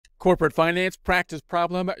Corporate finance practice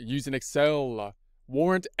problem using Excel.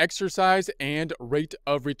 Warrant exercise and rate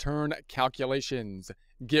of return calculations.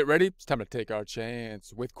 Get ready, it's time to take our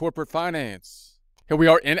chance with corporate finance. Here we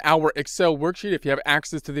are in our Excel worksheet. If you have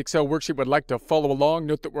access to the Excel worksheet, would like to follow along,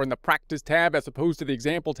 note that we're in the practice tab as opposed to the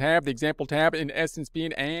example tab. The example tab, in essence,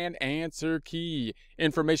 being an answer key.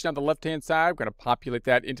 Information on the left-hand side, we're going to populate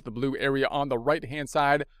that into the blue area on the right-hand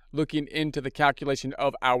side, looking into the calculation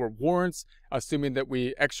of our warrants, assuming that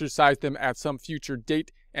we exercise them at some future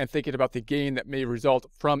date and thinking about the gain that may result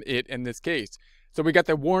from it in this case. So we got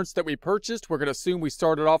the warrants that we purchased. We're going to assume we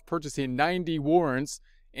started off purchasing 90 warrants,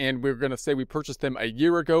 and we're going to say we purchased them a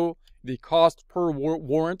year ago. The cost per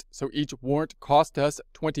warrant, so each warrant cost us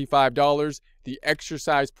 $25. The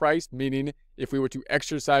exercise price, meaning if we were to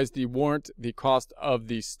exercise the warrant, the cost of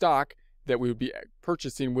the stock that we would be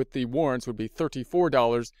purchasing with the warrants would be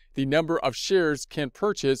 $34. The number of shares can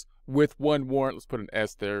purchase with one warrant, let's put an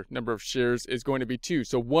S there, number of shares is going to be 2.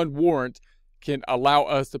 So one warrant can allow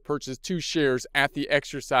us to purchase 2 shares at the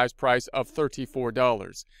exercise price of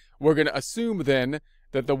 $34. We're going to assume then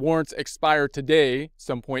that the warrants expire today,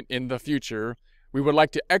 some point in the future. We would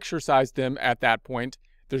like to exercise them at that point.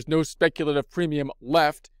 There's no speculative premium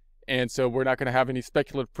left, and so we're not going to have any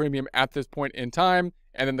speculative premium at this point in time.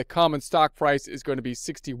 And then the common stock price is going to be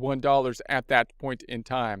 $61 at that point in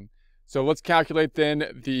time. So let's calculate then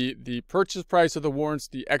the purchase price of the warrants,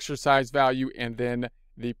 the exercise value, and then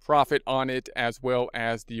the profit on it, as well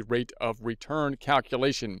as the rate of return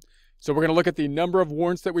calculation. So we're going to look at the number of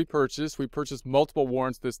warrants that we purchased. We purchased multiple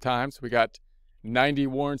warrants this time. So we got 90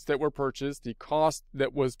 warrants that were purchased. The cost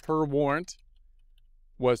that was per warrant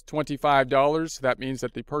was $25. So that means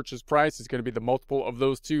that the purchase price is going to be the multiple of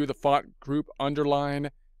those two. The font group underline,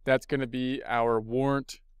 that's going to be our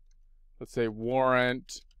warrant. Let's say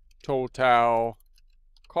warrant total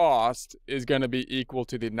cost is going to be equal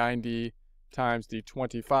to the 90 times the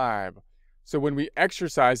 25. So when we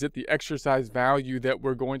exercise it, the exercise value that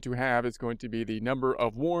we're going to have is going to be the number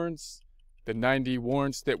of warrants, the 90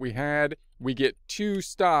 warrants that we had. We get 2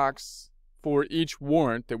 stocks for each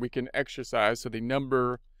warrant that we can exercise. So the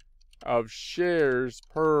number of shares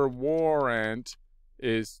per warrant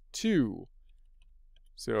is 2.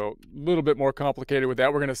 So a little bit more complicated with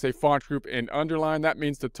that. We're going to say font group and underline. That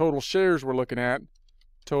means the total shares we're looking at.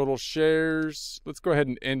 Total shares. Let's go ahead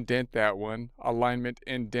and indent that one. Alignment,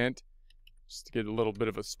 indent. Just to get a little bit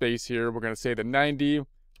of a space here, we're going to say the 90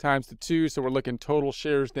 times the 2, so we're looking total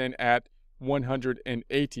shares then at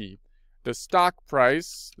 180. The stock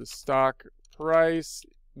price was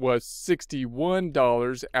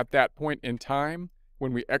 $61 at that point in time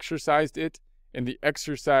when we exercised it, and the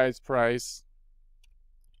exercise price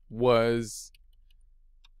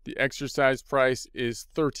is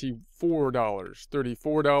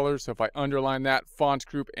 $34. So if I underline that, font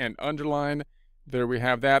group and underline, there we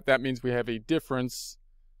have that. That means we have a difference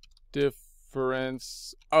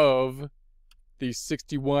of the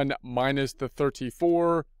 61 minus the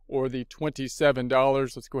 34, or the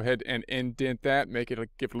 $27. Let's go ahead and indent that,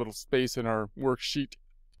 give a little space in our worksheet.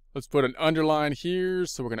 Let's put an underline here.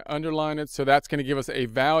 So we're going to underline it. So that's going to give us a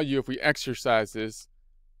value if we exercise this.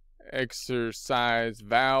 Exercise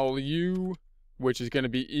value, which is going to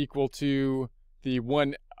be equal to the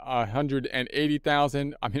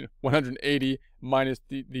 180 minus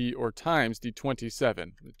or times the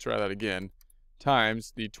 27. Let's try that again.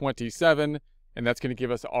 Times the 27, and that's going to give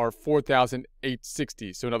us our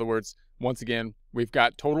 4,860. So in other words, once again, we've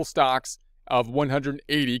got total stocks of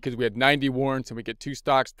 180 because we had 90 warrants, and we get 2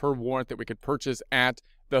 stocks per warrant that we could purchase at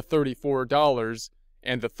the $34.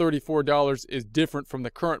 And the $34 is different from the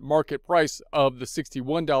current market price of the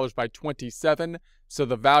 $61 by 27. So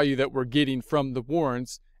the value that we're getting from the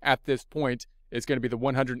warrants at this point is going to be the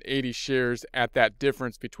 180 shares at that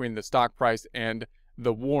difference between the stock price and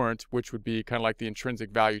the warrant, which would be kind of like the intrinsic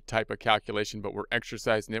value type of calculation, but we're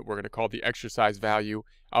exercising it. We're going to call the exercise value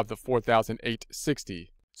of the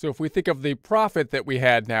 4,860. So if we think of the profit that we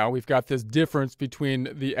had now, we've got this difference between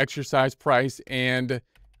the exercise price and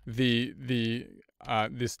the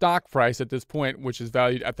stock price at this point, which is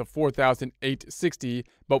valued at the 4,860,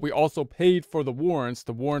 but we also paid for the warrants.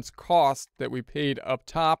 The warrants cost that we paid up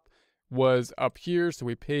top was up here, so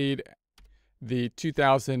we paid the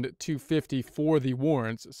 $2,250 for the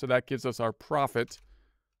warrants, so that gives us our profit.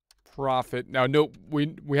 Now, note,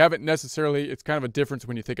 we haven't necessarily, it's kind of a difference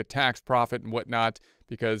when you think of tax profit and whatnot,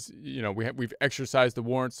 because, you know, we've exercised the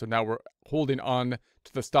warrants, so now we're holding on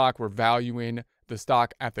to the stock. We're valuing the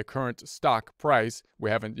stock at the current stock price. We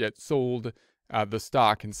haven't yet sold the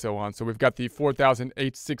stock and so on. So we've got the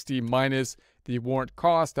 4,860 minus the warrant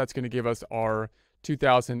cost. That's going to give us our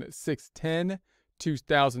 2,610.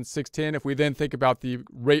 $2,610. If we then think about the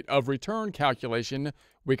rate of return calculation,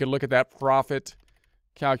 we can look at that profit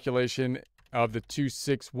calculation of the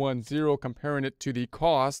 2610, comparing it to the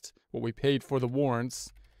cost, what we paid for the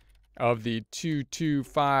warrants, of the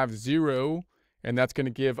 2250, and that's going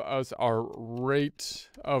to give us our rate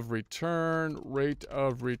of return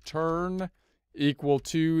equal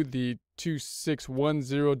to the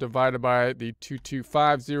 2610 divided by the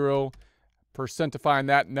 2250. Percentifying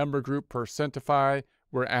that number group, we're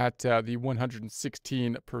at the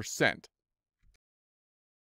 116%.